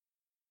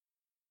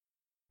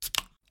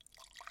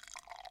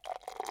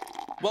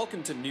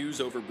Welcome to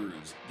News Over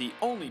Brews, the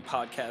only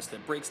podcast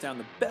that breaks down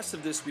the best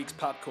of this week's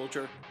pop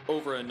culture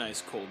over a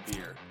nice cold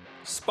beer.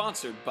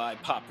 Sponsored by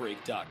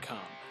PopBreak.com.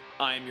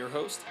 I am your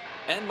host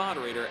and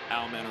moderator,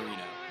 Al Manarino.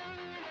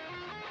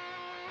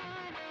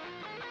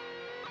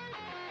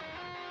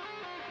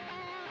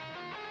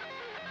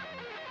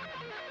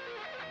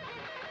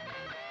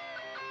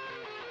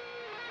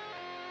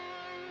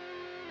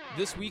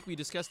 This week we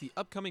discuss the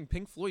upcoming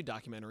Pink Floyd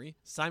documentary,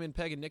 Simon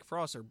Pegg and Nick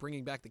Frost are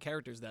bringing back the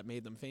characters that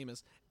made them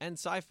famous, and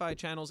Sci-Fi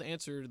Channel's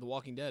answer to The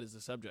Walking Dead is the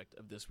subject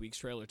of this week's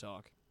trailer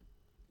talk.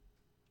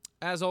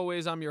 As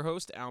always, I'm your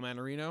host, Al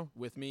Manarino.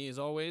 With me, as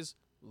always,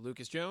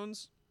 Lucas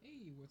Jones.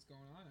 Hey, what's going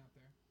on out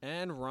there?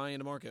 And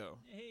Ryan DeMarco.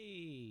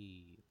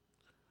 Hey.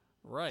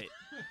 Right.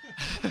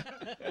 Off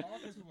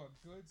to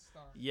a good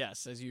start.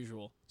 Yes, as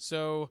usual.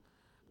 So,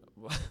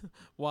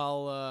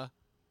 while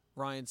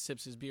Ryan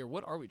sips his beer,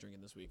 what are we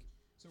drinking this week?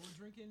 So we're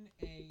drinking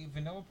a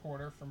vanilla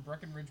porter from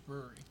Breckenridge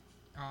Brewery.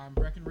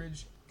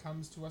 Breckenridge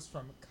comes to us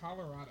from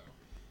Colorado.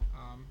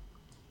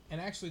 And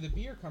actually the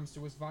beer comes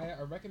to us via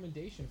a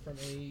recommendation from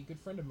a good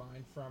friend of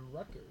mine from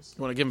Rutgers.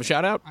 You want to give him a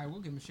shout out? I will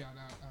give him a shout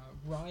out.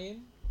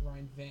 Ryan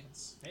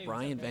Vance. Hey,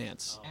 Ryan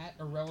Vance. At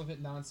Irrelevant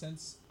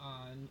Nonsense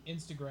on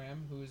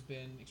Instagram, who has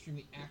been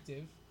extremely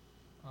active.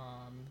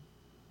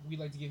 We'd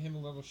like to give him a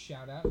little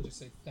shout out and just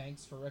say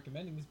thanks for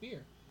recommending this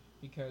beer.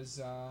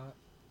 Because,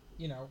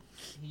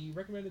 he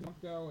recommended it a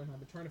month ago, and I've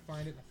been trying to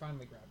find it, and I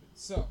finally grabbed it.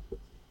 So,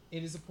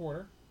 it is a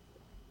porter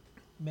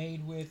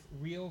made with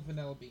real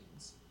vanilla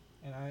beans.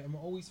 And I am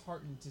always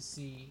heartened to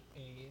see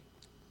a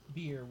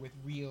beer with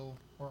real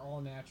or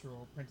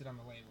all-natural printed on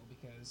the label,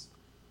 because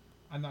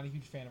I'm not a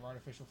huge fan of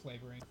artificial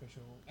flavoring,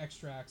 artificial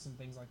extracts, and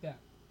things like that.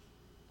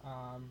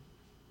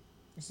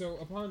 So,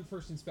 upon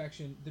first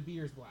inspection, the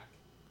beer is black.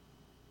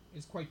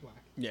 It's quite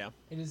black. Yeah.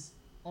 It is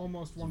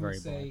almost, one would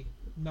say,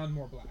 none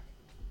more black.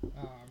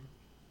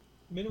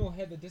 Minimal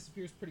head that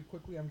disappears pretty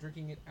quickly. I'm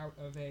drinking it out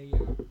of a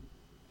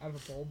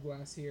bulb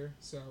glass here,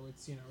 so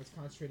it's it's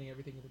concentrating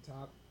everything at the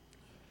top.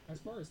 As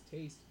far as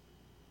taste,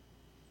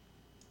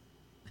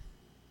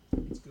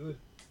 it's good.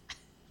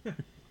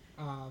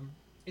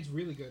 It's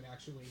really good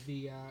actually.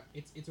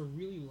 It's a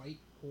really light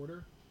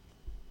porter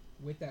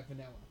with that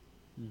vanilla,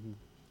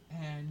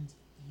 and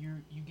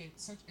you get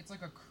it's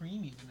like a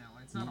creamy vanilla.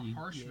 It's not a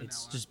harsh vanilla.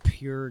 It's just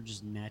pure,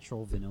 just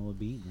natural vanilla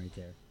bean right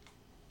there.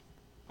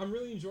 I'm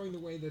really enjoying the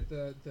way that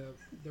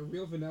the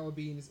real vanilla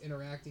bean is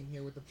interacting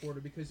here with the porter,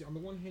 because on the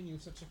one hand you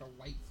have such like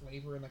a light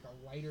flavor and like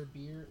a lighter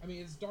beer. I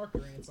mean, it's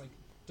darker and it's like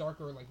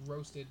darker like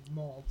roasted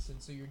malts,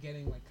 and so you're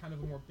getting like kind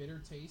of a more bitter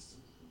taste,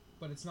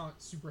 but it's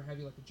not super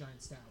heavy like a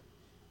giant stout.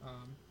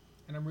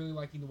 And I'm really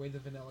liking the way the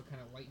vanilla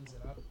kind of lightens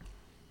it up.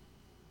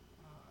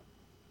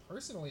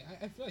 Personally,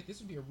 I feel like this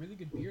would be a really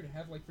good beer to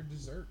have like for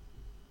dessert.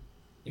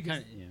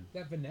 Because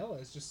that vanilla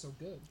is just so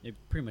good. It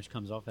pretty much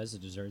comes off as a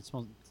dessert. It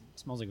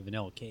smells like a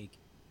vanilla cake.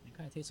 It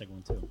kind of tastes like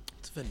one too.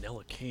 It's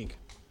vanilla cake.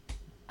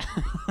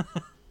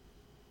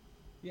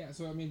 Yeah,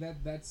 so I mean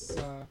that's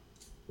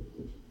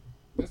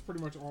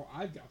pretty much all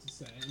I've got to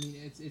say. I mean,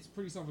 it's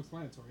pretty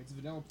self-explanatory. It's a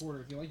vanilla porter.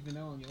 If you like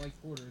vanilla and you like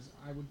porters,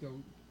 I would go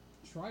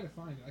try to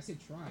find it. I say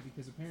try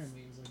because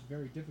apparently it was like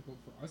very difficult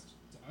for us to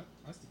get.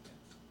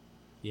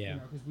 Yeah.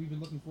 Because we've been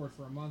looking for it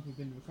for a month. We've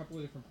been to a couple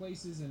of different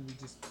places, and we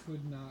just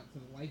could not, for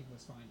the life of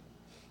us, find it.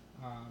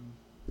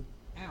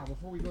 Al,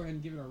 before we go ahead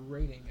and give it a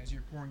rating as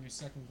you're pouring your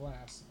second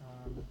glass,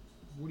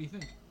 what do you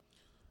think?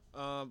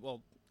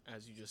 Well,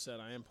 as you just said,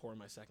 I am pouring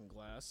my second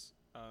glass.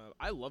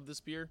 I love this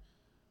beer.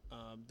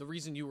 The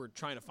reason you were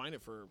trying to find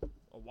it for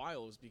a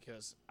while is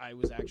because I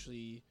was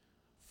actually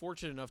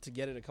fortunate enough to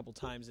get it a couple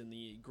times in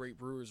the Great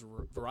Brewers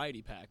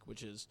Variety Pack,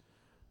 which is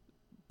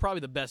probably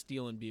the best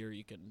deal in beer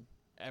you can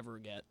ever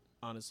get.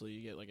 Honestly,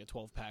 you get like a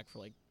 12-pack for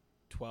like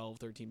 $12,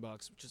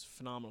 $13, which is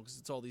phenomenal because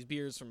it's all these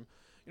beers from,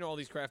 all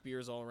these craft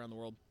beers all around the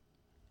world.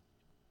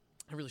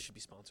 I really should be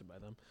sponsored by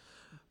them.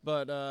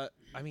 But,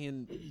 I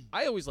mean,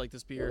 I always like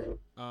this beer.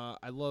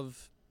 I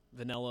love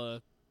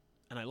vanilla,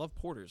 and I love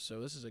porters,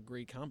 so this is a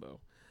great combo.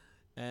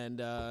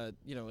 And,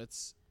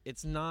 it's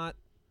not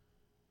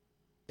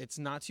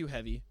too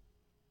heavy.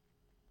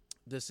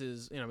 This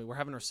is, we're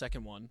having our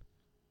second one.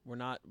 We're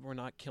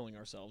not killing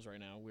ourselves right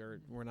now.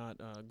 We're not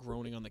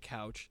groaning on the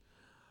couch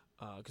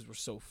because we're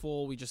so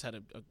full. We just had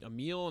a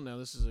meal, and now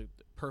this is a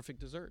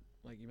perfect dessert,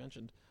 like you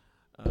mentioned.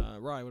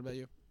 Rye, what about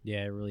you?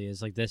 Yeah, it really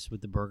is. Like this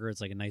with the burger, it's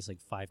like a nice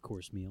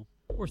 5-course meal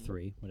or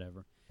 3,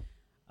 whatever.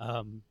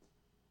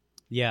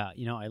 Yeah,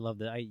 I love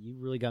that. You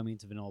really got me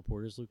into vanilla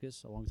porters,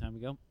 Lucas, a long time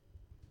ago.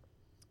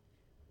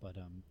 But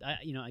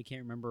I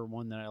can't remember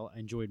one that I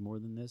enjoyed more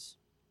than this.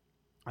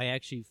 I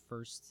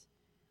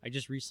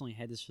just recently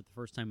had this for the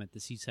first time at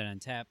the Seaside on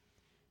Tap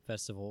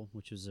festival,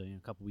 which was a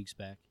couple weeks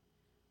back.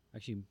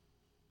 Actually,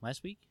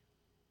 last week?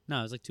 No,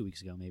 it was like 2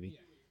 weeks ago, maybe.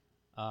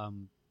 Yeah.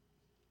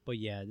 But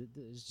yeah,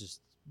 it's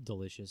just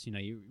delicious.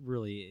 You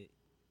really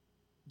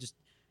just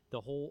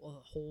the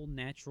whole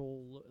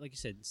natural. Like you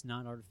said, it's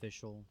not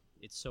artificial.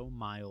 It's so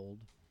mild,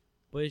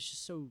 but it's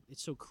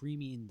so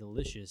creamy and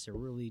delicious. It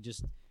really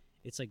just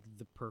it's like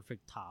the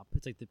perfect top.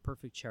 It's like the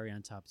perfect cherry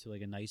on top to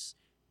like a nice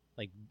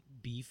like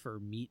beef or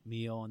meat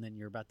meal, and then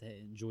you're about to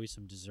enjoy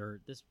some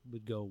dessert. This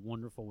would go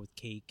wonderful with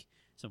cake,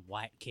 some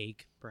white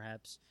cake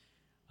perhaps.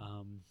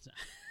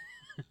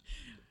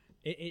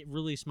 It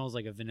really smells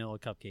like a vanilla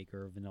cupcake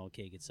or a vanilla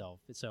cake itself.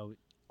 So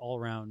all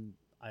around,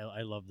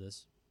 I love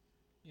this.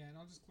 Yeah, and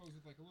I'll just close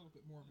with like a little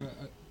bit more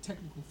of a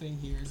technical thing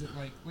here. Is it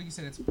like you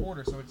said, it's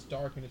porter, so it's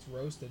dark and it's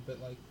roasted, but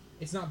like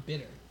it's not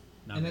bitter,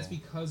 and that's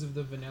because of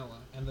the vanilla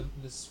and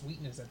the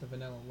sweetness that the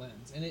vanilla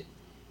lends. And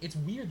it's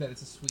weird that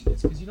it's a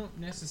sweetness because you don't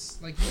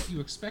necessarily like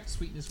you expect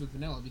sweetness with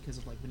vanilla because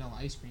of like vanilla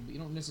ice cream, but you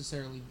don't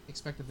necessarily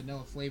expect the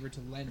vanilla flavor to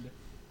lend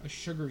a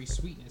sugary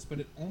sweetness. But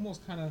it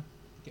almost kind of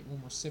get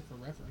one more sip for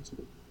reference.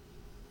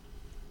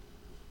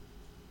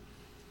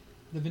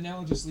 The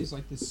vanilla just leaves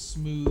like this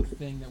smooth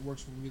thing that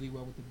works really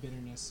well with the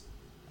bitterness,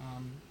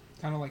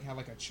 kind of like how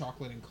like a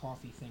chocolate and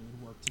coffee thing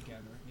would work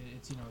together.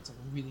 It's it's like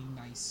a really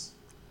nice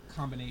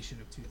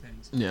combination of two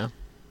things. Yeah.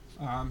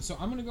 So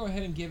I'm gonna go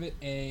ahead and give it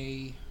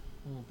a.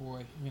 Oh boy,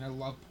 I mean I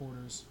love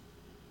porters.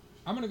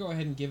 I'm gonna go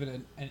ahead and give it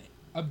an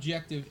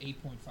objective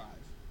 8.5.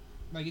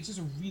 Like it's just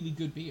a really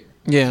good beer.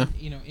 Yeah.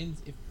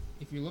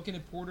 If you're looking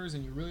at porters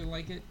and you really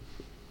like it,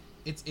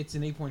 it's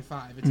an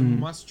 8.5. It's a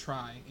must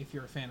try if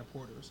you're a fan of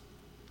porters.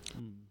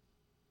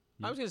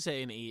 I was gonna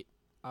say an 8.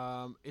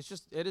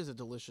 It is a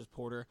delicious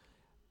porter.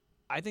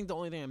 I think the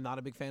only thing I'm not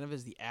a big fan of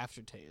is the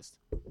aftertaste.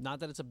 Not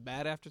that it's a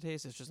bad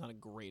aftertaste; it's just not a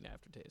great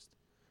aftertaste.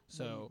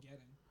 So,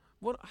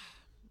 what?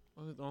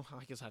 Oh,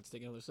 I guess I have to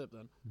take another sip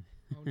then.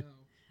 Oh no!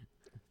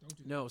 Don't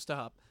do that. No,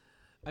 stop.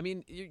 I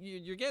mean,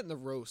 you're getting the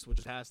roast, which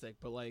is fantastic,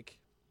 but like,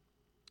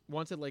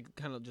 once it like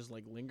kind of just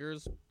like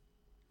lingers,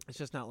 it's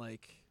just not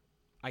like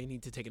I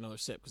need to take another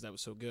sip because that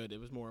was so good. It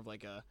was more of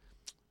like a.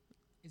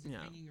 Is it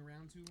hanging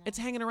around too long? It's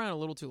hanging around a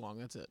little too long.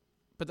 That's it.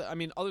 But I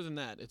mean, other than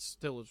that, it's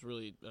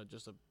really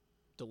just a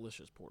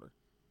delicious porter.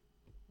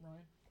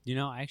 Right.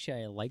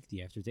 Actually, I like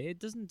the aftertaste. It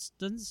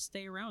doesn't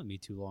stay around me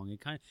too long.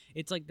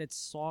 It's like that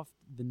soft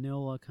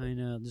vanilla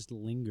kind of just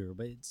linger,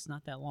 but it's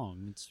not that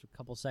long. It's a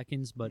couple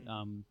seconds. But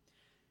I'm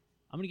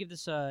gonna give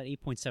this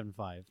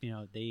 8.75.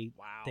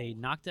 They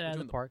knocked it out of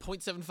the park.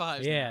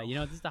 0.75. Yeah,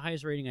 this is the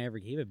highest rating I ever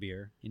gave a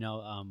beer.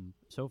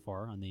 So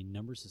far on the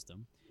number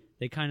system,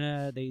 they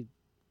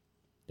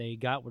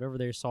got whatever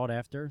they sought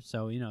after.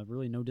 So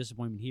really no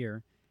disappointment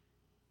here.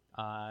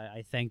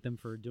 I thank them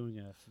for doing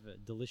a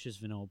delicious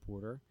vanilla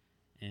porter,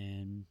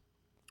 and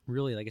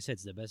really, like I said,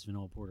 it's the best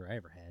vanilla porter I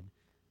ever had.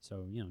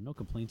 So no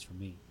complaints from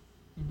me.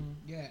 Mm-hmm.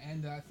 Yeah,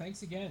 and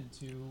thanks again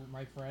to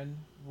my friend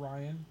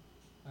Ryan.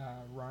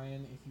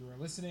 Ryan, if you are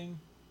listening,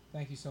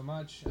 thank you so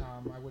much.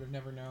 I would have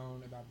never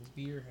known about this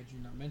beer had you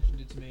not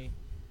mentioned it to me.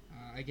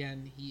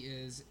 Again, he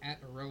is at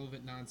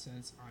Irrelevant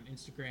Nonsense on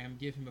Instagram.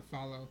 Give him a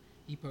follow.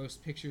 He posts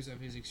pictures of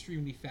his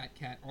extremely fat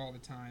cat all the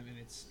time, and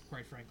it's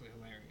quite frankly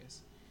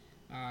hilarious.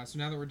 So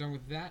now that we're done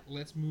with that,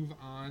 let's move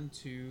on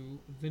to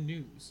the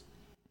news.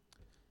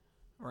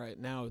 All right,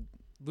 now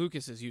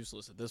Lucas is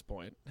useless at this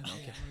point. Okay. I'm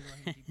gonna go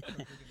ahead and keep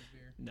drinking the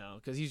beer. No,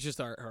 because he's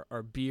just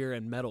our beer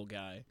and metal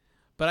guy.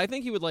 But I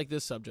think he would like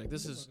this subject.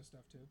 This is other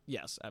stuff too.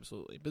 Yes,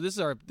 absolutely. But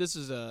this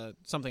is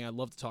something I'd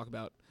love to talk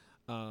about.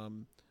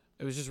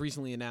 It was just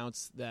recently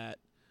announced that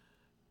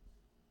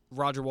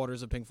Roger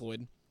Waters of Pink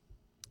Floyd,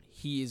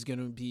 he is going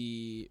to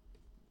be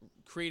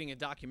creating a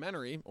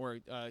documentary, or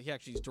he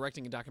actually is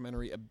directing a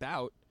documentary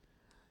about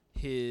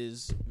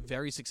his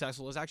very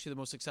successful, is actually the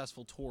most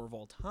successful tour of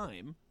all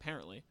time,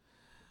 apparently,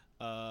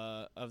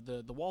 of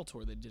the Wall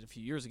tour they did a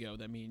few years ago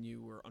that me and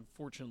you were,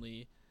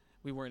 unfortunately,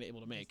 we weren't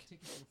able to make.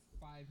 Tickets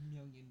were $5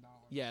 million.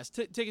 Yes,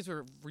 tickets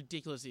were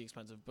ridiculously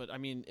expensive, but I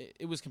mean,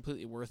 it was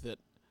completely worth it.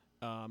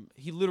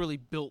 He literally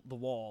built the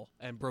wall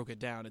and broke it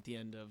down at the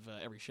end of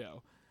every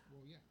show.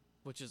 Well, yeah.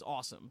 Which is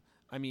awesome.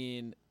 I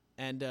mean,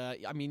 and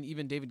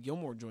even David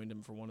Gilmour joined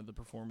him for one of the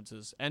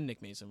performances, and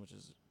Nick Mason, which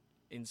is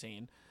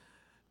insane.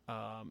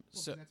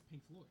 So that's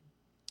Pink Floyd.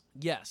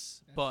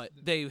 Yes, but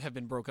they have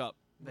been broke up.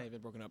 Right. They've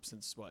been broken up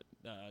since what?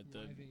 Live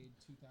Aid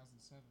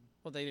 2007.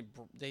 Well,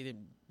 they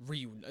didn't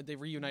reunite. They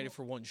reunited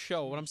for one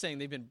show. What I'm saying,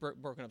 they've been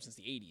broken up since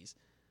the '80s,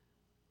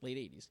 late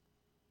 '80s.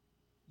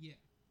 Yeah.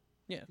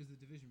 Yeah. Because the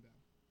Division Bell.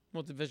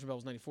 Well, Division Bell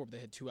was '94, but they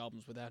had 2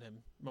 albums without him: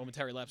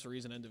 Momentary Lapse of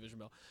Reason and Division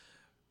Bell.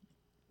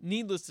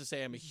 Needless to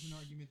say, this is an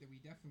argument that we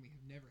definitely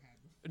have never had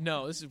before.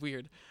 No, this is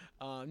weird.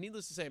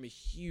 Needless to say, I'm a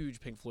huge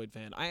Pink Floyd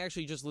fan. I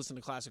actually just listen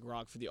to classic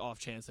rock for the off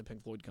chance that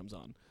Pink Floyd comes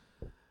on.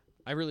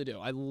 I really do.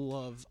 I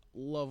love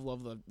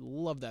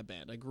that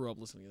band. I grew up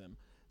listening to them.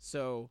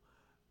 So,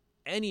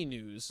 any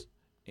news,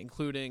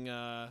 including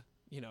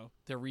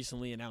their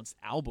recently announced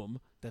album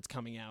that's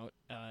coming out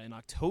in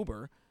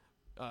October,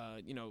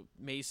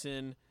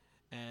 Mason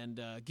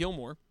and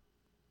Gilmour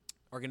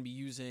are going to be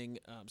using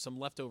some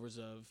leftovers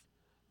of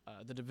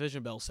the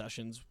Division Bell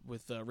sessions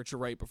with Richard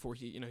Wright before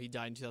he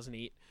died in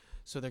 2008.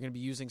 So they're going to be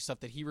using stuff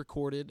that he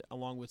recorded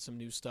along with some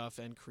new stuff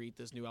and create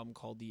this new album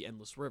called The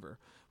Endless River,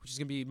 which is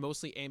going to be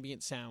mostly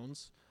ambient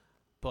sounds.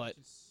 But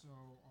which is so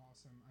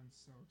awesome. I'm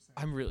so excited.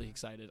 I'm really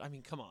excited. I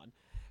mean, come on.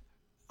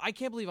 I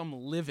can't believe I'm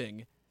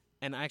living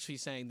and actually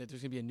saying that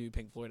there's gonna be a new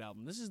Pink Floyd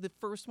album. This is the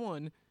first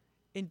one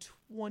in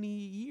 20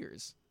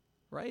 years,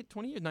 right?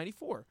 20 years,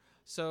 94.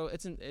 So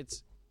it's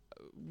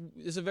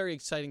a very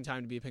exciting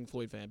time to be a Pink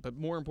Floyd fan. But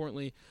more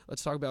importantly,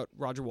 let's talk about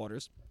Roger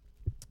Waters.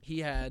 He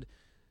had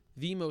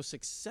the most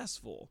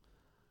successful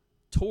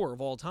tour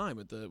of all time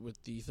with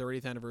the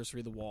 30th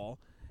anniversary of The Wall,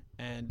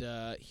 and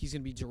he's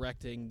going to be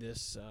directing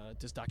this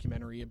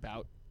documentary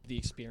about the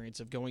experience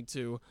of going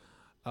to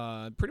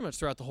pretty much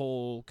throughout the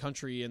whole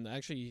country, and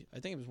actually I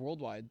think it was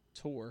worldwide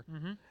tour.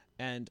 Mm-hmm.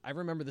 And I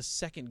remember the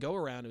second go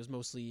around, it was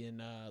mostly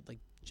in like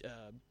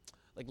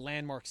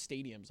landmark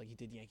stadiums, like he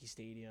did Yankee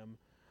Stadium,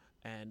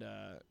 and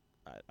I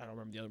don't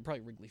remember the other,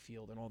 probably Wrigley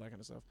Field and all that kind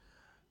of stuff.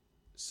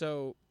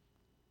 So,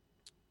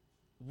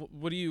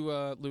 what do you,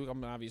 Luke? I'm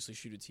gonna obviously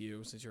shoot it to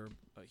you since you're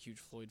a huge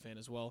Floyd fan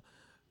as well.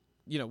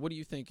 You know, what do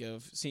you think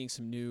of seeing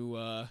some new,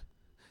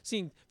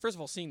 first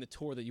of all, seeing the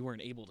tour that you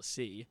weren't able to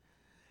see?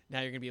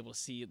 Now you're gonna be able to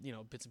see,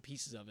 bits and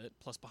pieces of it,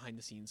 plus behind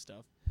the scenes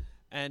stuff,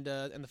 and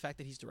the fact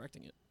that he's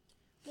directing it.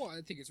 Well,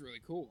 I think it's really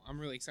cool. I'm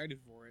really excited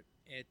for it.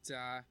 It,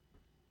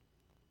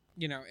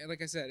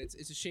 like I said,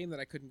 it's a shame that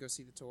I couldn't go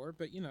see the tour,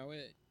 but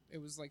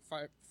it was like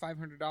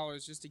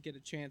 $500 just to get a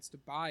chance to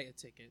buy a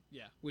ticket.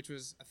 Yeah. Which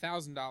was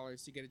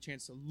 $1,000 to get a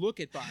chance to look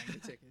at buying the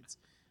tickets.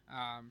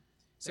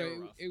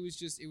 So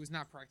it was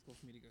not practical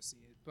for me to go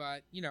see it.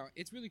 But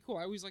it's really cool.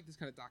 I always like this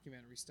kind of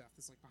documentary stuff.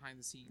 This like behind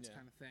the scenes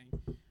kind of thing.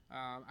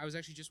 I was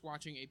actually just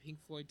watching a Pink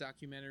Floyd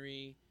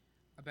documentary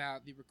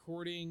about the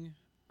recording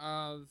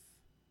of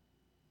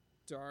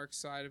Dark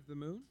Side of the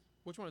Moon.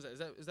 Which one is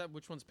that? Is that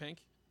which one's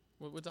Pink?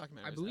 What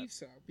documentary? I believe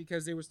so,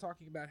 because they was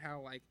talking about how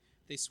like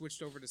they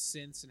switched over to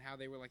synths and how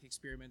they were like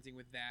experimenting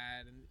with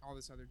that and all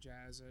this other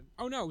jazz. And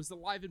oh no, it was the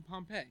Live in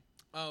Pompeii.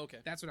 Oh, okay.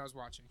 That's what I was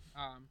watching.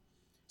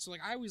 So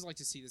like I always like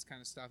to see this kind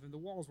of stuff, and The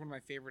Wall is one of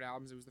my favorite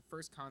albums. It was the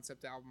first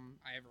concept album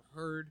I ever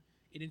heard.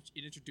 It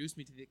introduced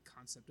me to the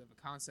concept of a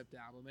concept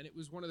album, and it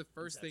was one of the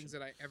first things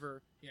that I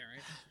ever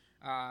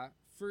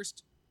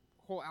first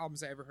whole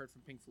albums I ever heard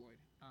from Pink Floyd.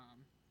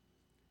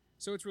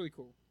 So it's really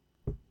cool.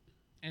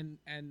 And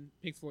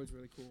Pink Floyd's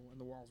really cool, and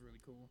The Wall's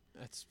really cool.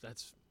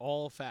 That's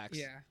all facts.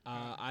 Yeah.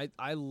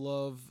 I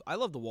love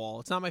The Wall.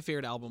 It's not my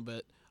favorite album,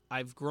 but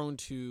I've grown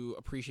to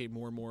appreciate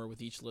more and more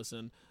with each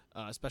listen,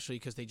 especially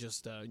because they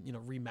just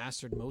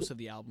remastered most of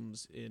the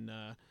albums in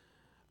I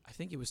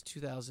think it was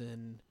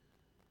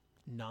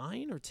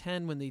 2009 or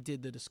 10 when they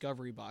did the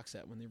Discovery box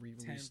set, when they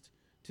re-released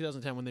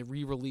 2010 when they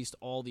re-released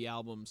all the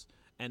albums,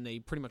 and they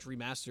pretty much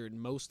remastered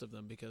most of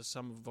them because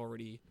some were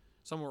already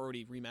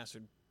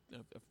remastered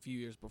a few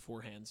years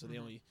beforehand, so they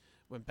only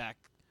went back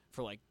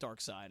for like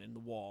Dark Side and The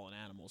Wall and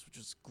Animals, which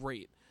is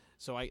great.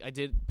 So I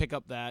did pick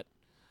up that,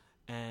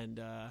 and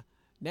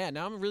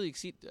now I'm really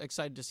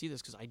excited to see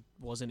this because I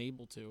wasn't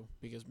able to,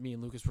 because me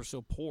and Lucas were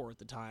so poor at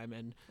the time,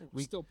 and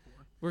we're still poor.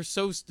 We're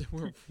still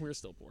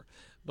poor,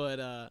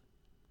 but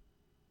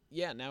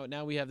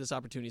now we have this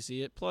opportunity to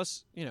see it.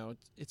 Plus,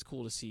 it's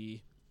cool to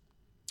see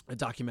a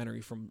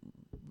documentary from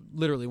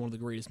literally one of the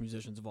greatest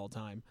musicians of all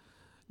time.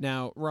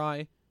 Now,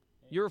 Rye,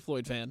 you're a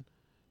Floyd fan.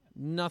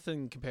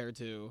 Nothing compared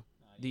to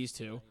these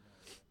two.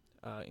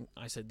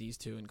 I said these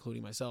two,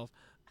 including myself.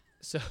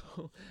 So,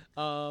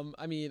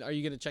 I mean, are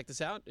you going to check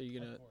this out? Are you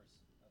going to? Of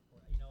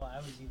course. I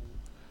was even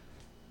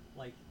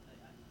like,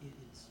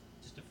 it's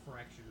just a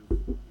fraction of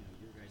your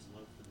guys'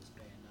 love for this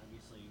band.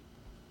 Obviously,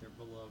 they're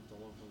beloved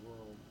all over the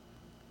world.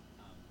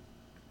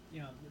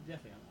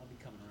 Definitely, I'll be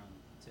coming around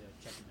to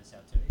checking this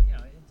out too.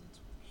 It's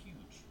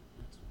huge.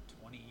 It's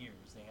 20 years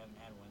they haven't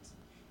had one. It's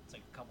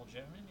like a couple,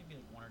 maybe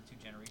like one or two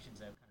generations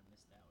that have kind of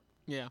missed out.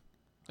 Yeah,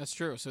 that's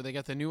true. So they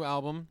got the new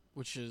album,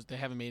 which is they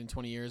haven't made in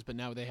 20 years, but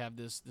now they have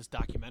this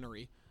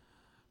documentary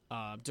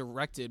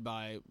directed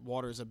by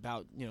Waters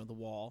about The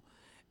Wall.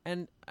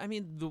 And I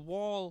mean, The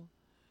Wall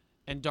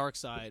and Dark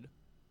Side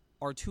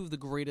are two of the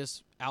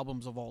greatest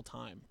albums of all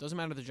time. Doesn't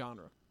matter the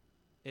genre.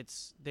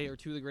 They are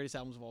two of the greatest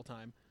albums of all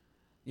time.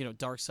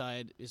 Dark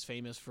Side is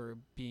famous for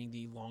being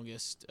the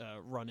longest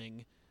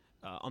running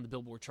on the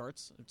Billboard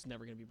charts. It's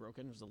never going to be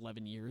broken. It was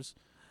 11 years.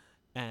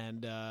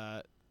 And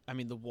I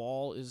mean, The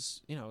Wall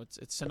is,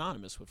 it's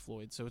synonymous with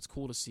Floyd. So it's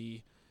cool to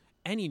see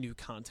any new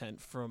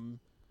content from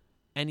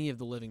any of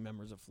the living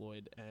members of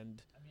Floyd.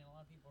 And I mean, a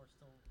lot of people are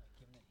still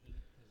giving it hate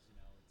because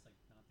it's like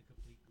not the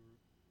complete group.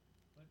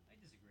 But I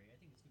disagree. I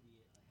think it's gonna be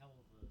a hell of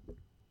an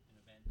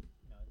event.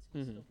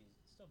 It's gonna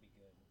still be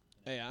good.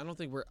 Yeah, I don't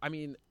think I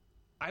mean,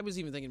 I was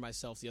even thinking to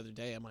myself the other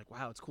day. I'm like,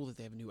 wow, it's cool that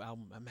they have a new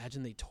album.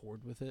 Imagine they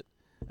toured with it.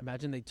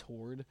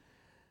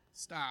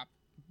 Stop.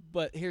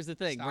 But here's the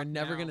thing: Stop we're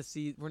never now. gonna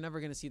see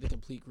the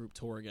complete group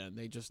tour again.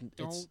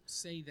 Don't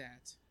say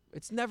that.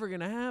 It's never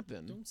gonna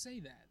happen. Don't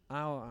say that.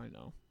 Oh, I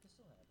know.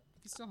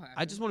 It still happen.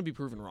 I just want to be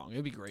proven wrong.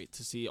 It'd be great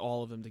to see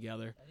all of them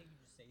together. I think you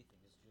just say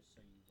things just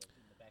so you,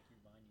 in the back of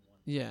your mind, you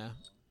want. Yeah,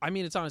 I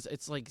mean, it's honest.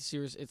 It's like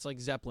serious. It's like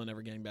Zeppelin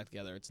ever getting back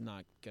together. It's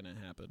not gonna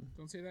happen.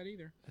 Don't say that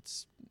either.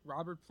 It's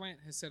Robert Plant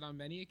has said on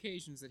many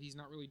occasions that he's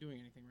not really doing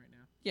anything right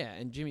now. yeah,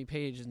 and Jimmy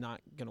Page is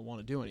not gonna want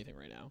to do anything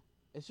right now.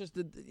 It's just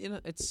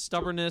it's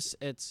stubbornness.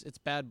 It's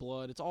bad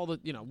blood. It's all the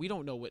we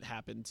don't know what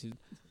happened to,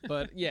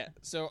 but yeah.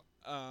 So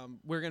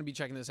we're gonna be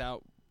checking this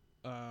out,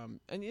 and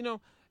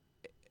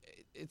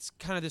it's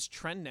kind of this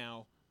trend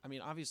now. I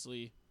mean,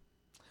 obviously,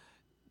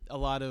 a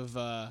lot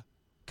of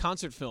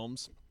concert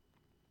films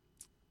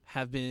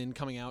have been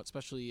coming out.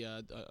 Especially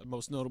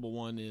most notable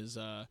one is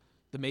the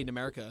Made in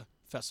America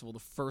Festival, the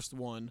first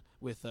one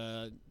with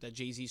that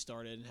Jay-Z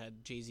started and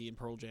had Jay-Z and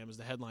Pearl Jam as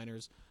the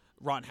headliners.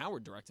 Ron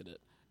Howard directed it,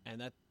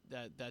 and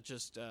that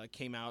just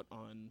came out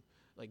on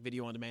like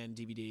video on demand,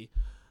 DVD,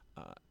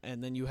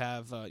 and then you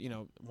have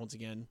once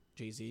again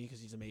Jay-Z,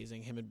 because he's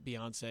amazing. Him and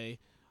Beyonce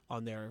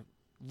on their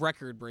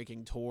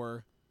record-breaking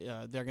tour.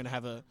 They're gonna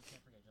have a.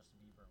 Can't forget Justin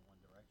Bieber in One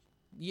Direction.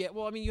 Yeah,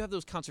 well, I mean, you have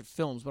those concert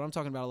films, but I'm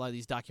talking about a lot of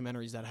these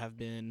documentaries that have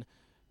been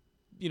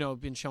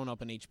shown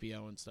up on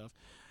HBO and stuff.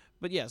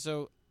 But yeah,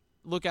 so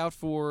look out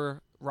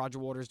for Roger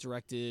Waters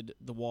directed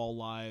The Wall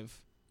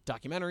live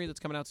documentary that's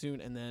coming out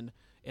soon, and then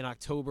in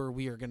October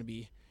we are going to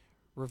be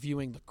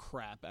reviewing the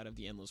crap out of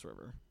The Endless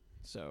River.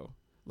 So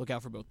look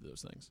out for both of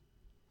those things.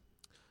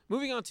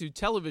 Moving on to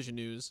television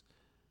news.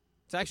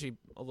 It's actually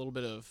a little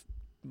bit of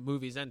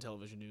movies and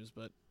television news,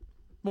 but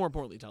more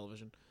importantly,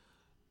 television.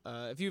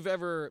 If you've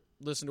ever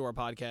listened to our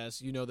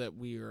podcast, you know that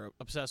we are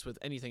obsessed with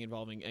anything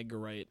involving Edgar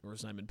Wright or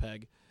Simon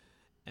Pegg.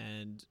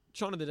 And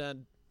Shaun of the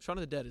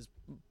Dead is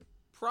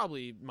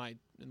probably my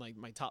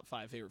top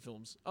 5 favorite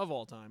films of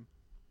all time.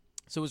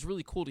 So it was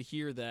really cool to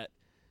hear that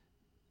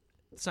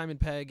Simon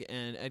Pegg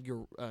and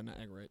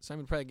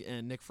Simon Pegg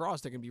and Nick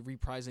Frost are going to be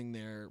reprising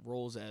their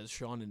roles as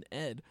Sean and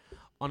Ed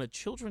on a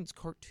children's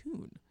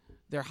cartoon.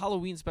 Their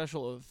Halloween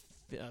special of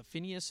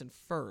Phineas and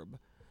Ferb,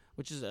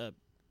 which is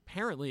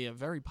apparently a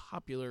very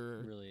popular.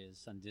 It really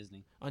is on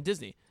Disney. On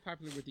Disney.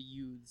 Popular with the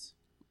youths.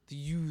 The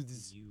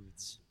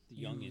youths. The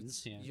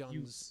youngins. Yeah.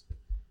 Youngs.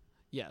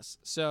 Yes.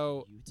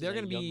 So Youths, they're is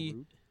going that to young be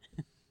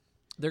root?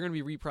 they're going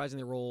to be reprising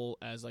their role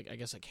as I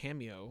guess a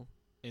cameo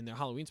in their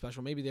Halloween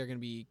special. Maybe they're going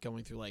to be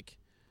going through like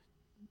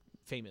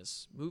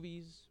famous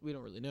movies. We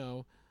don't really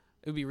know.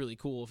 It would be really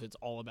cool if it's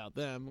all about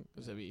them,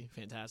 because that'd be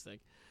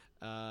fantastic.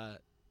 I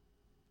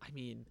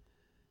mean,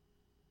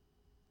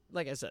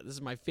 like I said, this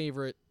is one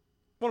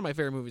of my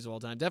favorite movies of all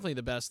time. Definitely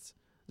the best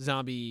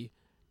zombie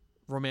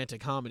romantic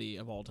comedy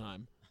of all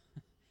time.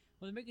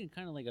 Well, they're making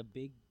kind of like a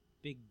big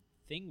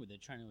thing with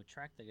it, trying to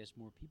attract, I guess,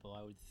 more people.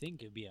 I would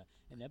think it'd be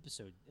an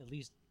episode at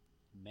least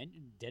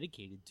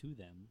dedicated to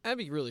them. That'd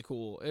be really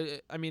cool.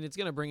 I mean, it's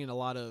going to bring in a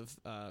lot of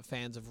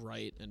fans of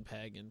Wright and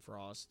Pegg and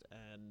Frost,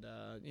 and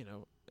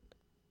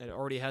it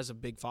already has a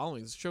big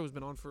following. This show has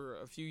been on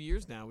for a few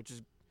years now, which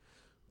is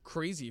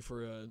crazy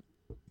for a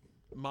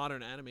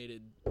modern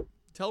animated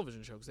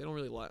television show, because they don't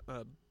really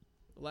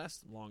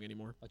last long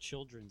anymore. A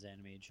children's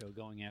animated show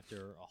going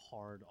after a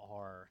hard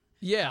R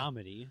Yeah,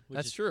 comedy.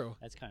 that's true.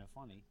 That's kind of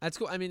funny. That's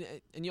cool. I mean,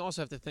 and you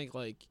also have to think,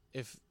 like,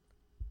 if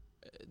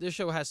this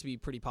show has to be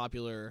pretty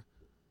popular,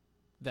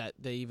 that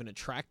they even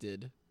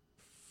attracted,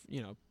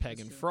 Pegg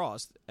and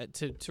Frost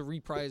to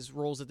reprise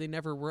roles that they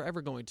never were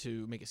ever going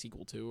to make a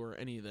sequel to or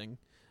anything.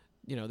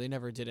 They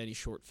never did any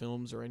short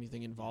films or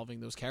anything involving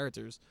those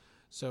characters.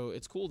 So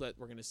it's cool that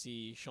we're going to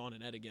see Sean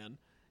and Ed again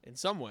in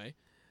some way.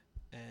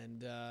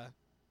 And I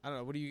don't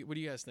know. What do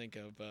you guys think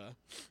of?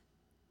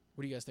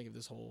 What do you guys think of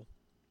this whole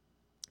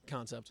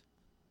concept?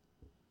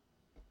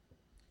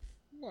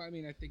 Well, I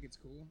mean, I think it's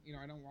cool.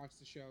 I don't watch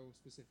the show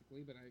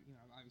specifically, but I've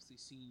obviously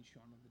seen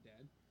Shaun of the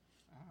Dead.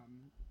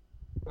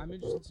 I'm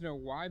interested to know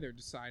why they're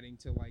deciding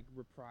to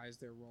reprise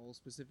their role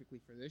specifically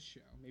for this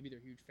show. Maybe they're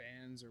huge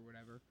fans or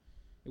whatever.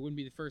 It wouldn't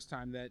be the first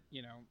time that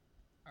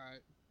a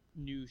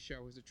new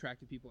show has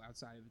attracted people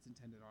outside of its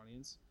intended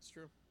audience. It's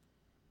true.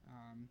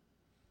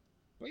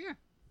 But yeah,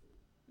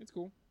 it's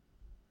cool.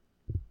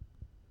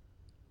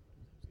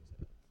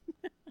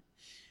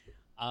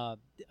 I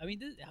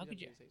mean,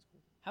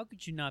 how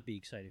could you not be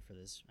excited for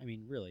this? I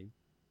mean, really.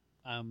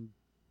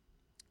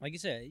 Like I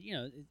said,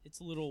 it's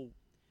a little.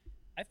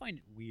 I find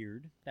it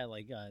weird that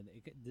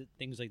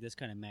things like this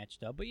kind of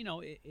matched up, but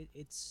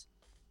it's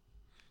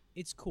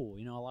cool.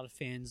 A lot of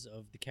fans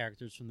of the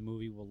characters from the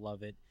movie will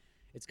love it.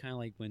 It's kind of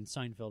like when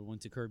Seinfeld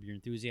went to Curb Your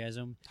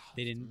Enthusiasm.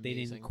 They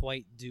didn't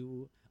quite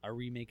do a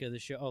remake of the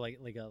show, like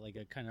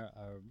a kind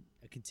of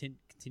a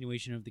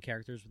continuation of the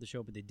characters for the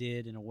show, but they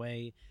did in a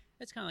way.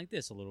 It's kind of like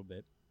this a little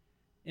bit,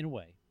 in a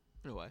way.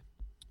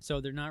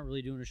 So they're not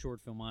really doing a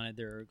short film on it.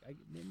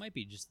 They might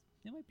be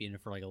in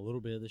it for a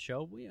little bit of the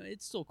show. But,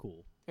 it's still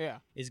cool. Yeah.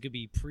 Is it gonna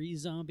be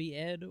pre-zombie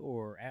Ed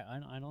or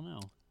I don't know.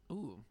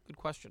 Ooh, good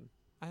question.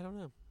 I don't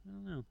know.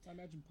 I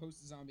imagine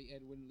post-zombie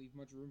Ed wouldn't leave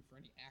much room for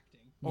any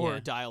acting or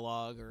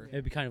dialogue, or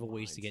it'd be kind of a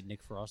waste to get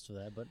Nick Frost for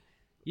that. But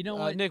you know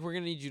what, Nick, we're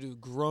gonna need you to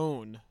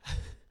groan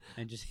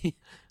and just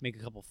make a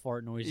couple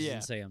fart noises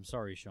and say, "I'm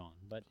sorry, Sean."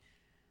 But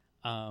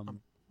I'm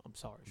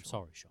sorry. Sean. I'm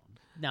sorry, Sean.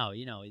 No,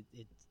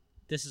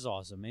 this is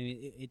awesome. I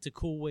mean, it's a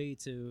cool way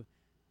to,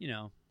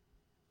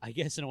 I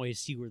guess in a way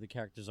see where the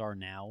characters are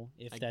now.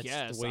 If that's the way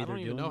they're doing it. I don't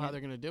even know how they're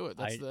going to do it.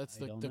 That's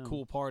the know.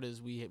 cool part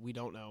is we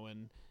don't know,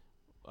 and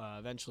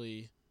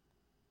eventually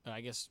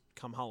I guess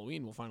come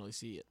Halloween we'll finally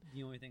see it.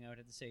 The only thing I would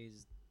have to say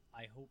is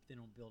I hope they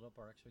don't build up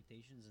our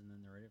expectations and then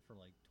they're in it for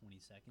like 20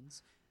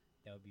 seconds.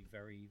 That would be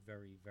very,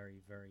 very,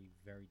 very, very,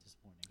 very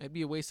disappointing. It'd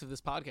be a waste of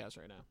this podcast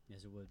right now.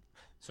 Yes, it would.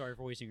 Sorry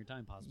for wasting your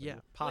time, possibly. Yeah,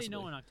 possibly. Let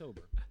me know in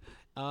October.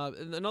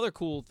 And another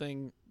cool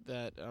thing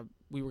that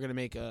we were going to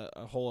make a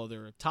whole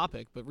other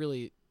topic, but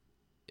really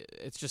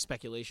it's just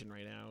speculation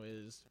right now,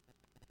 is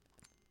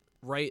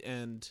Wright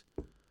and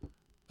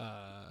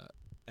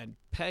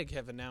Pegg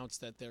have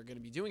announced that they're going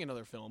to be doing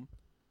another film.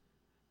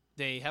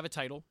 They have a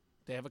title.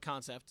 They have a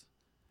concept.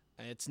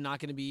 It's not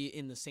going to be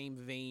in the same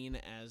vein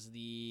as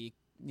the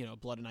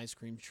Blood and Ice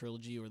Cream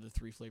trilogy or the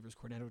Three Flavors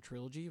Cornetto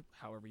trilogy,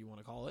 however you want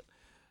to call it.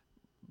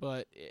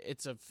 But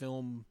it's a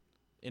film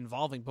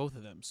involving both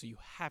of them, so you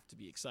have to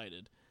be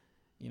excited.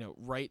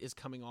 Wright is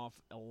coming off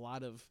a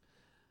lot of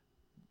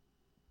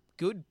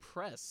good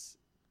press.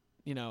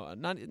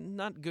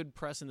 Not good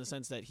press in the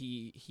sense that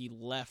he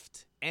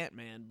left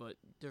Ant-Man, but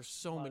there's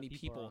so many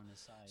people on his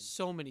side.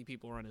 So many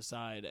people are on his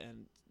side,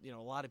 and a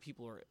lot of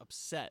people are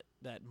upset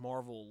that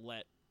Marvel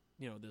let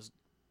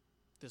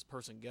this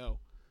person go.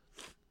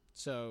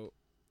 So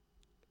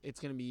it's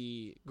going to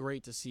be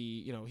great to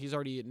see. He's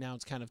already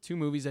announced kind of 2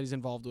 movies that he's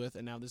involved with,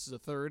 and now this is a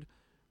 3rd.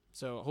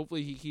 So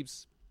hopefully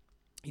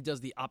he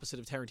does the opposite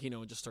of Tarantino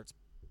and just starts,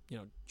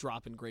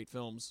 dropping great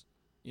films,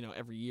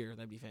 every year.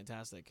 That'd be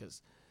fantastic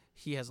because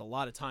he has a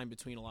lot of time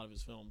between a lot of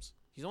his films.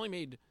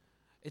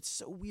 It's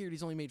so weird.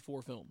 He's only made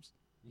 4 films.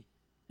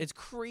 It's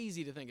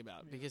crazy to think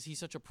about because he's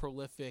such a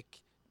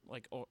prolific,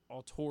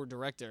 auteur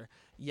director,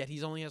 yet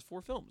he's only has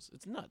 4 films.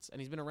 It's nuts.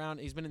 And he's been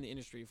in the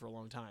industry for a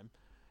long time.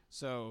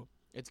 So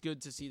it's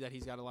good to see that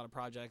he's got a lot of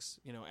projects,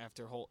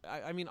 after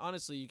I mean,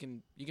 honestly, you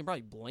can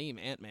probably blame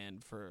Ant-Man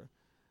for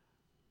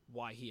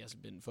why he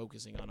hasn't been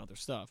focusing on other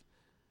stuff.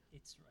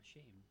 It's a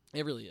shame.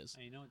 It really is.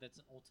 I know that's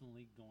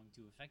ultimately going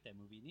to affect that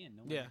movie in the end.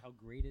 No matter how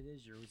great it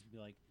is, you're always going to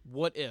be like,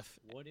 what if?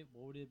 What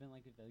would it have been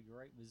like if Edgar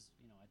Wright was,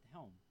 at the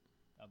helm?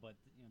 But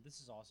this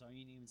is also,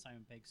 even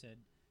Simon Pegg said,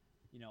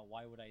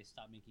 why would I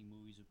stop making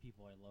movies with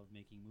people I love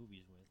making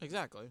movies with?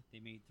 Exactly.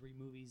 They made 3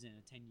 movies in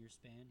a 10-year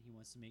span. He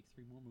wants to make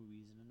 3 more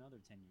movies in another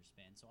 10-year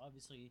span. So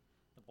obviously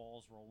the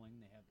ball's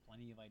rolling. They have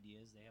plenty of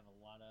ideas. They have a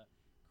lot of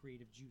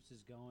creative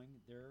juices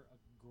going. They're a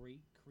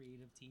great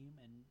creative team,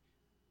 and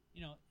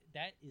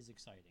that is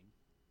exciting.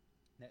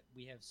 That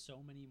we have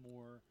so many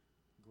more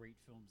great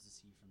films to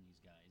see from these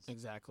guys.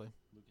 Exactly.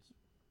 Lucas, what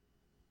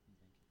do you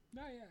think?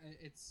 No, yeah,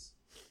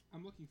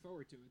 I'm looking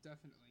forward to it,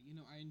 definitely.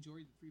 I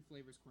enjoyed the Three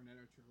Flavors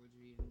Cornetto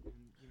trilogy,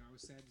 and I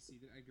was sad to see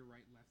that Edgar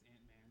Wright left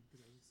Ant-Man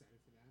because I was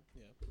excited for that.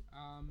 Yeah.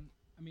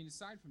 I mean,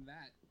 aside from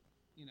that,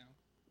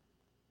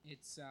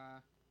 it's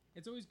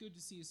always good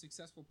to see a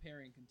successful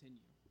pairing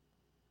continue.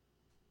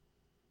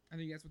 I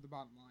think that's what the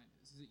bottom line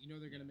is that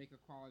they're going to make a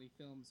quality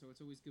film, so it's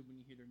always good when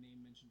you hear their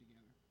name mentioned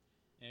together.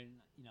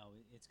 And,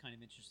 it's kind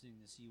of interesting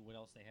to see what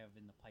else they have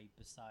in the pipe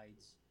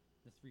besides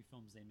the 3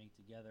 films they make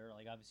together.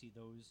 Like, obviously,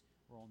 those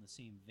were all in the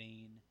same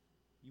vein.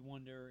 You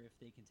wonder if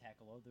they can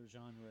tackle other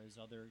genres,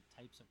 other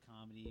types of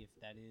comedy, if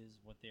that is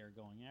what they're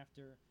going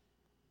after.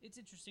 It's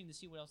interesting to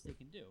see what else they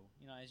can do.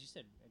 As you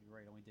said, Edgar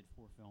Wright only did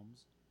 4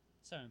 films.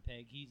 Simon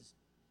Pegg, he's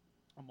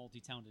a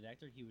multi-talented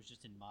actor. He was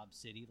just in Mob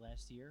City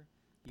last year.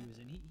 He was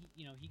in,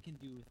 he can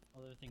do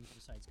other things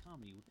besides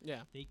comedy.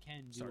 Yeah. They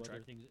can do Star other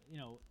Trek. things.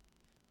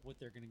 What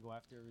they're going to go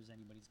after is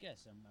anybody's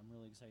guess. I'm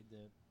really excited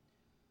to,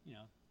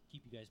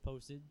 keep you guys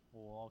posted.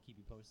 We'll all keep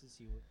you posted,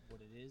 see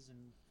what it is, and,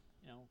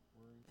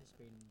 we're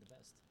anticipating the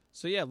best.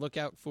 So yeah, look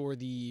out for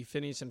the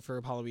Phineas and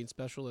Ferb Halloween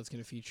special that's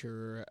going to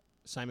feature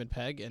Simon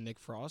Pegg and Nick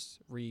Frost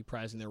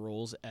reprising their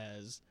roles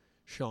as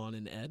Sean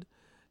and Ed.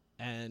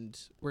 And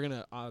we're going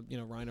to,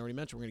 Ryan already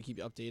mentioned, we're going to keep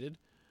you updated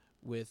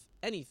with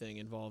anything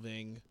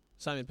involving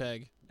Simon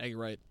Pegg, Edgar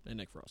Wright, and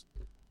Nick Frost.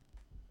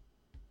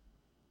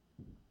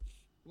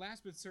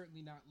 Last but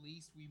certainly not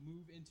least, we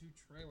move into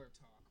trailer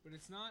talk. But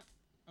it's not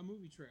a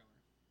movie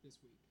trailer this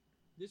week.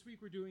 This week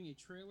we're doing a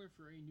trailer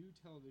for a new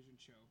television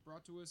show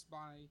brought to us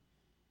by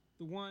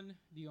the one,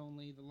 the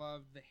only, the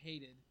loved, the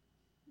hated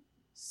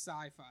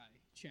Sci-Fi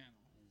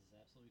Channel. That is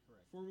absolutely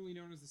correct. Formerly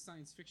known as the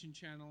Science Fiction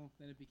Channel,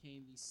 then it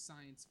became the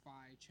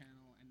Science-Fi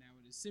Channel, and now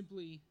it is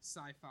simply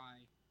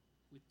Sci-Fi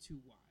with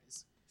 2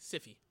 Ys.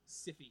 Siffy.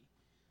 Siffy.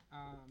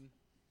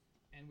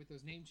 And with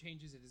those name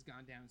changes, it has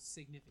gone down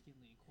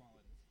significantly in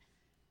quality.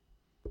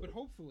 But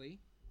hopefully,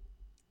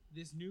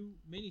 this new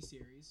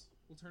miniseries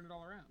will turn it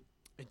all around.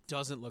 It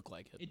doesn't look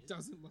like it. It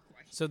doesn't look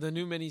like it. So the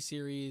new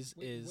miniseries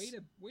is...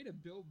 Way to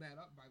build that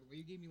up, by the way.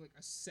 You gave me like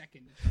a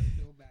second to try to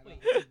build that Wait,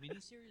 up. is it a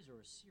miniseries or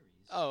a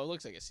series? Oh, it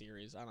looks like a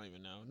series. I don't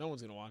even know. No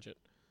one's going to watch it.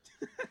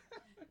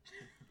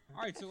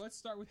 All right, so let's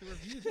start with the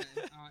review then.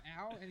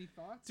 Al, any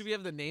thoughts? Do we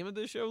have the name of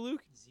the show,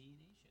 Luke? Z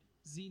Nation.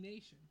 Z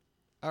Nation.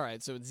 All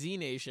right, so it's Z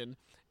Nation.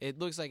 It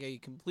looks like a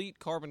complete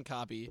carbon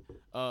copy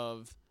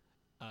of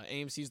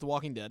AMC's The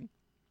Walking Dead,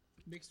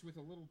 Mixed with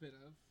a little bit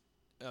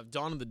of,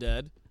 Dawn of the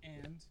Dead,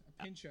 and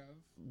a pinch of,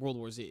 World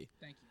War Z.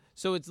 thank you.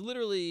 So it's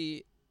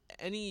literally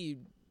any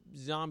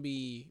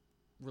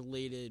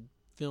zombie-related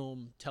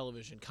film,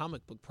 television,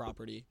 comic book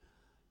property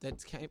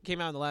that came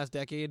out in the last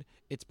decade,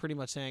 it's pretty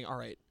much saying, all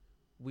right,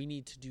 we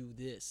need to do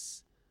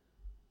this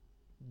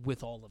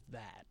with all of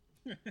that.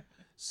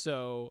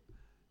 So,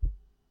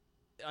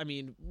 I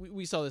mean,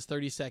 we saw this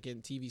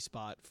 30-second TV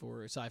spot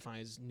for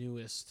Sci-Fi's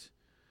newest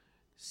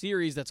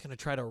series that's going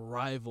to try to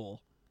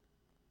rival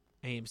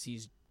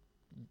AMC's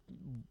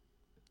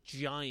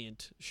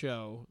giant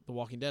show, The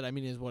Walking Dead. I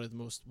mean, it's one of the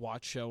most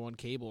watched show on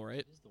cable, right?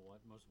 It is the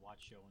most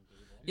watched show on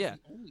cable. Yeah.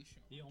 The only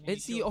show.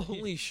 It's the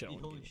only show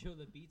on The only cable. show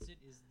that beats it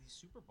is the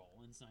Super Bowl,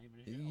 and it's not even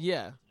a show.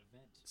 Yeah. It's an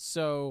event.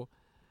 So,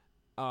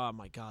 oh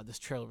my God, this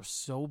trailer was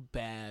so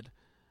bad.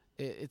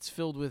 It's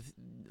filled with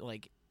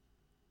like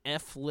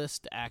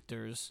F-list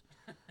actors,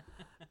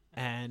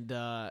 and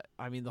I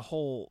mean the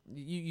whole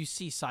you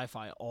see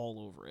Sci-Fi all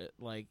over it,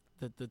 like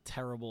the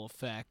terrible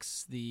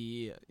effects,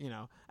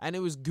 and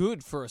it was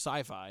good for a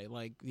Sci-Fi,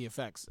 like the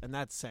effects, and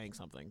that's saying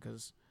something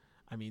because,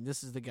 I mean,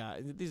 these are the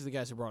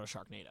guys who brought us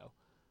Sharknado.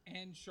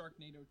 And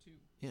Sharknado 2.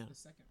 Yeah. The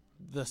second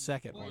one. The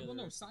second Well, one. well,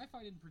 no,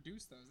 Sci-Fi didn't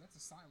produce those. That's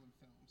Asylum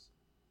Films.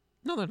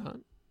 No, they're not.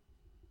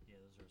 Yeah,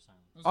 those are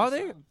silent. Those Are they?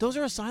 Asylum Those are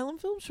films. Asylum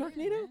films, Yeah,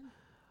 Sharknado? man.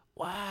 That's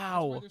why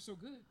Wow. they're so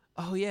good.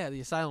 Oh yeah,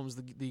 the Asylum's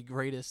the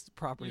greatest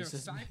property You know,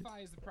 system. Sci-Fi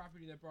is the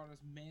property that brought us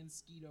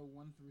Mansquito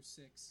 1 through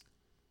 6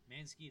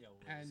 Mansquito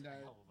was and a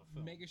hell of a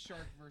film. Mega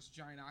Shark vs.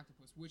 Giant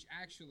Octopus, which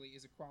actually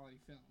is a quality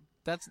film.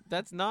 That's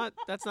not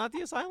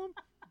the Asylum.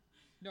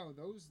 No,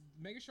 those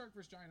Mega Shark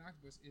vs. Giant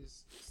Octopus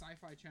is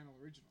Sci-Fi Channel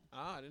original.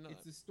 Ah, I didn't know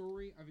It's the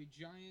story of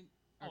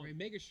a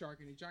mega shark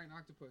and a giant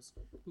octopus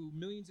who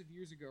millions of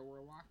years ago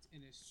were locked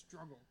in a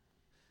struggle,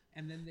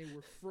 and then they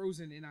were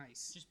frozen in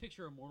ice. Just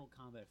picture a Mortal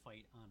Kombat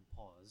fight on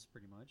pause,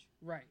 pretty much.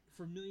 Right,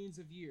 for millions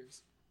of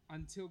years,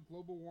 until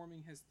global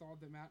warming has thawed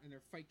them out and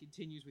their fight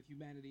continues with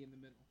humanity in the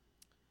middle.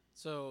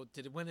 So,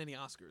 did it win any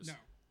Oscars? No.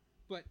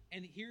 But,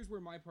 and here's where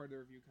my part of the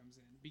review comes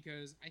in,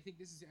 because I think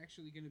this is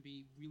actually going to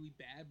be really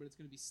bad, but it's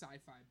going to be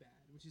sci-fi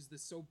bad, which is the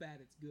so bad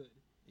it's good.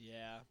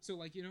 Yeah. So,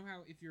 like, you know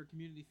how if you're a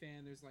Community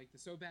fan, there's like the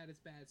so bad it's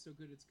bad, so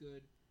good it's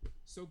good,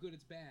 so good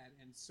it's bad,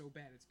 and so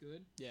bad it's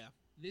good? Yeah.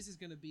 This is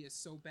going to be a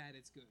so bad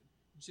it's good.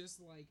 Just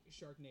like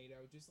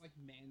Sharknado, just like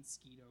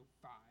Mansquito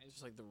 5.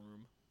 Just like The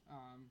Room.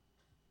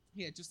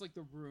 Yeah, just like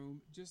The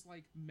Room, just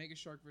like Mega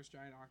Shark vs.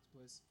 Giant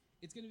Octopus.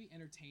 It's going to be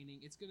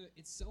entertaining.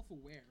 It's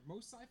self-aware.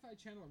 Most Sci-Fi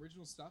Channel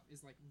original stuff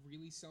is like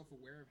really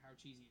self-aware of how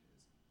cheesy it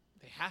is.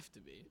 They have to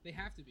be. They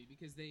have to be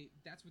because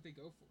that's what they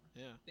go for.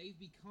 Yeah. They've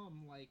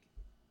become like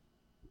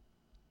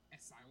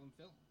Asylum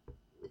Film.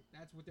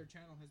 That's what their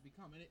channel has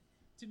become. And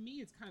to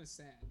me it's kind of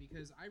sad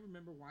because I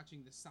remember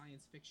watching the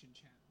Science Fiction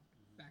channel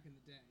back in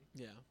the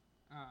day. Yeah.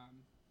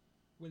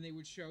 When they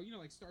would show,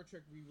 like Star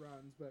Trek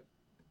reruns, but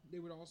they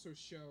would also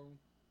show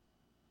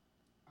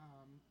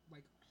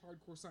like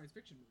hardcore science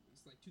fiction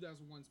movies, like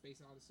 2001: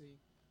 Space Odyssey,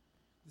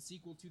 the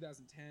sequel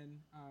 2010,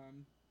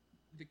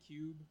 The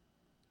Cube,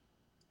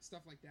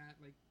 stuff like that.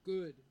 Like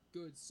good,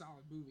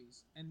 solid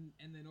movies. And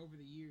then over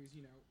the years,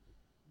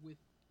 with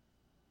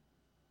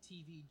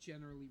TV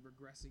generally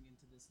regressing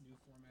into this new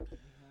format that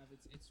we have,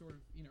 it's sort of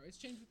it's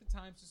changed with the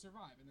times to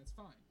survive, and that's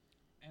fine.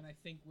 And I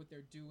think what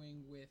they're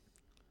doing with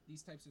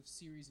these types of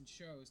series and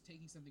shows,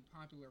 taking something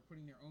popular,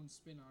 putting their own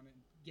spin on it,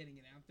 and getting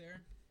it out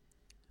there,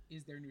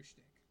 is their new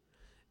shtick.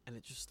 And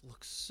it just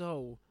looks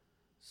so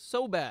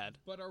bad.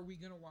 But are we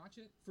gonna watch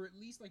it for at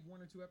least like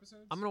 1 or 2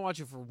 episodes? I'm gonna watch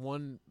it for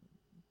 1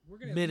 We're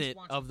gonna minute at least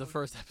watch of the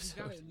first We episode.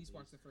 gotta at least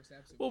watch the first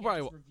episode. We'll We can't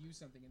probably just review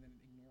something and then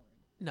ignore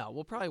it. No,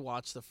 we'll probably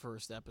watch the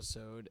first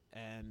episode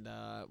and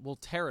we'll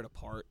tear it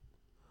apart.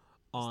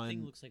 This On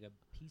thing looks like a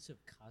piece of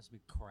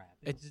cosmic crap.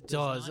 it does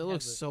does. not It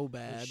looks have so a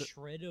bad.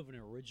 shred of an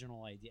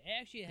original idea.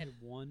 I actually had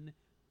one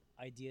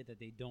idea that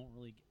they don't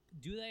really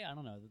do. They? I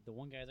don't know. The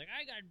one guy's like,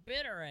 I got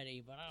bit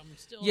already, but I'm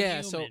still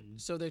Yeah. human.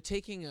 So they're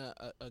taking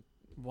a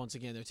once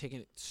again they're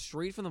taking it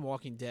straight from The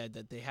Walking Dead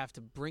that they have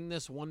to bring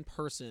this one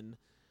person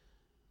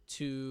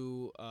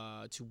to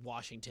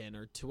Washington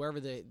or to wherever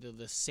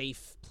the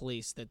safe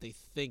place that they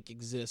think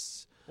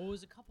exists. Well, it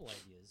was a couple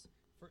ideas.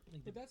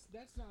 But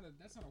that's not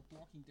a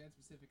Walking Dead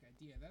specific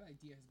idea. That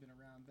idea has been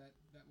around. That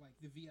like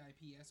the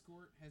VIP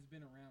escort has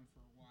been around for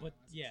a while. But,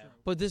 as a yeah. trope.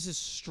 But this is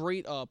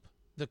straight up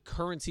the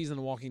current season of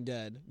The Walking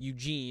Dead.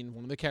 Eugene,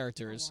 one of the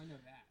characters, I know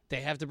that.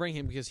 they have to bring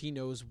him because he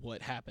knows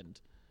what happened,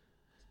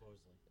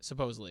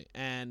 supposedly.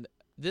 And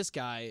this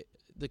guy,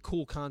 the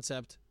cool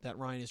concept that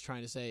Ryan is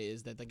trying to say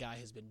is that the guy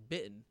has been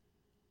bitten,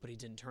 but he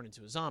didn't turn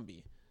into a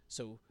zombie.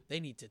 So they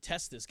need to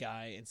test this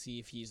guy and see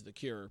if he's the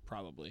cure,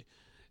 probably.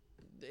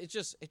 It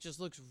just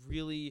looks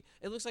really...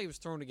 It looks like it was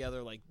thrown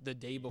together like the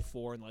day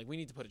before and like, we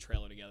need to put a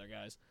trailer together,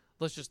 guys.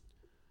 Let's just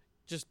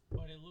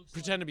But it looks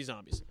pretend to be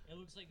zombies. It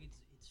looks like it's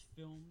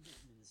filmed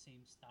in the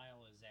same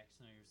style as Zack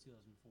Snyder's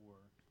 2004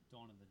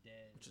 Dawn of the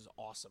Dead, Which is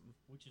awesome.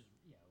 which is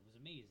it was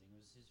amazing. It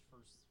was his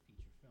first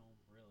feature film,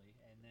 really,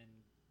 and then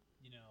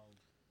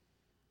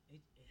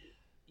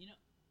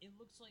it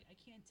looks like I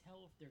can't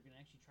tell if they're gonna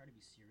actually try to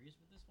be serious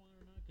with this one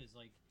or not, because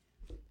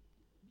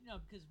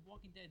because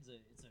Walking Dead's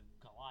it's a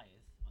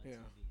Goliath on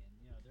Yeah. TV,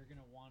 and they're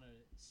gonna want to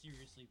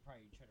seriously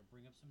probably try to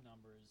bring up some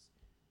numbers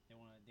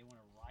They want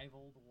to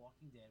rival The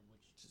Walking Dead,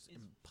 which Just is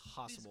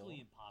impossible. physically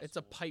impossible. It's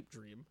a pipe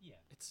dream. Yeah.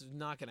 It's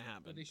not going to What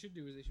happen. they should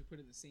do is they should put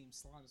it in the same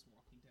slot as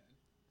Walking Dead,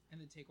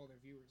 and then take all their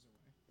viewers away.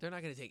 They're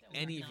not going to take That would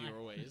any not-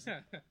 viewer ways.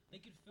 They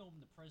could film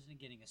the president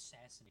getting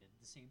assassinated at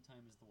the same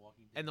time as The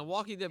Walking Dead. And The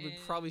Walking Dead would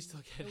probably And-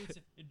 still So get it's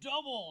it. it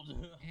doubled.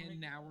 And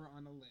now we're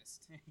on a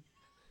list.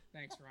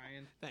 Thanks,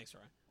 Ryan. Thanks,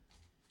 Ryan.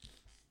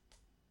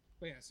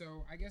 But yeah,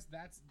 so I guess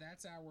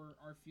that's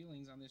our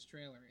feelings on this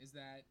trailer is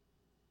that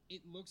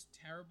it looks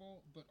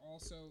terrible, but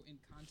also in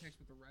context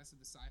with the rest of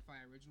the sci-fi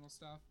original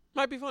stuff,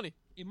 Might be funny.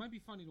 it might be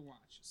funny to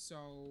watch.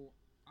 So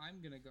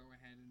I'm gonna go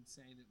ahead and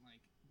say that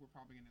like we're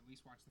probably gonna at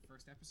least watch the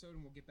first episode,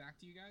 and we'll get back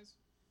to you guys.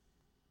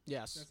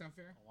 Yes. Does that sound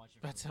fair? I'll watch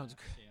it That for sounds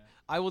laughs, great. Yeah.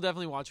 I will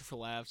definitely watch it for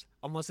laughs.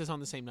 Unless it's on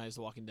the same night as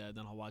The Walking Dead,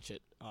 then I'll watch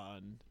it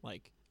on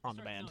on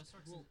the band. No,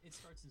 it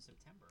starts in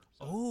September.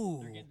 So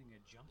Oh. they're getting a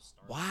jump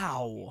start.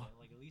 Wow.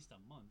 Like at least a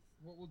month.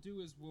 What we'll do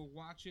is we'll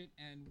watch it,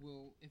 and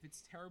if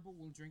it's terrible,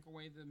 we'll drink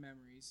away the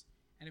memories,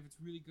 and if it's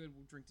really good,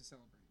 we'll drink to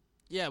celebrate.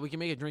 Yeah, we can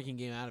make a drinking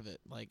game out of it.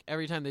 Like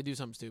every time they do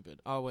something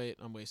stupid. Oh wait,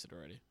 I'm wasted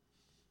already.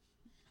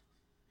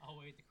 Oh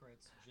wait, the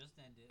credits just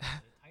ended.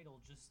 The title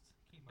just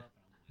came up,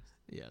 and I'm wasted.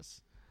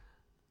 Yes.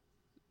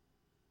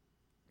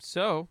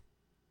 So,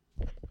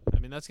 I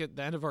mean, that's the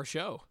end of our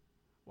show.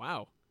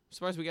 Wow. I'm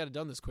surprised we got it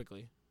done this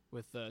quickly.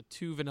 With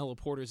 2 vanilla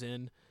porters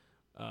in,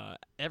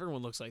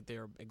 everyone looks like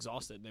they're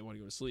exhausted and they want to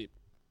go to sleep.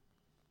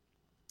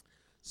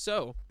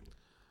 So,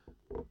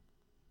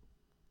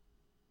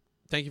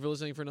 thank you for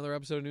listening for another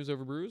episode of News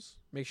Over Brews.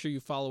 Make sure you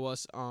follow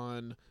us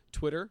on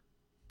Twitter,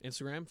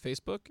 Instagram,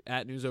 Facebook,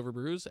 at News Over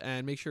Brews,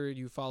 and make sure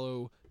you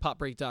follow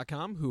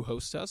popbreak.com, who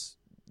hosts us.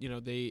 You know,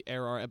 they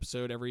air our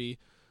episode every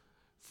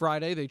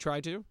Friday. They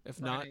try to. If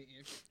not,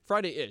 Friday-ish.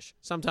 Friday-ish.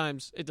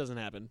 Sometimes it doesn't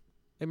happen.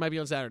 It might be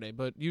on Saturday,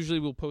 but usually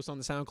we'll post on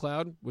the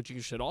SoundCloud, which you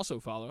should also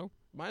follow.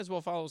 Might as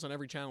well follow us on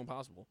every channel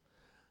possible.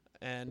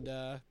 And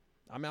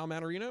I'm Al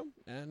Manarino,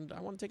 and I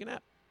want to take a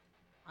nap.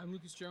 I'm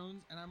Lucas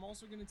Jones, and I'm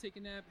also going to take a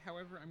nap.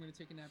 However, I'm going to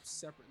take a nap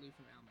separately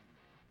from Al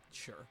Manarino.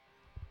 Sure.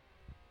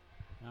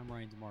 And I'm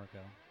Ryan DeMarco.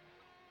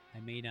 I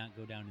may not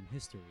go down in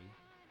history,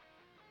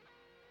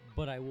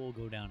 but I will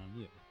go down on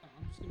you.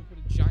 I'm just going to put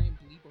a giant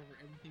bleep over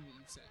everything that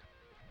you've said.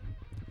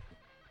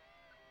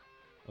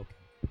 Okay.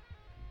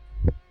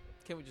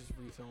 Can't we just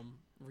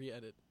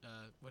re-edit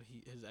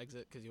his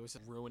exit, because he always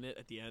says ruin it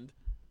at the end?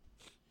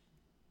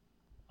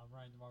 I'm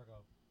Ryan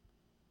DeMarco.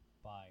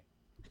 Bye.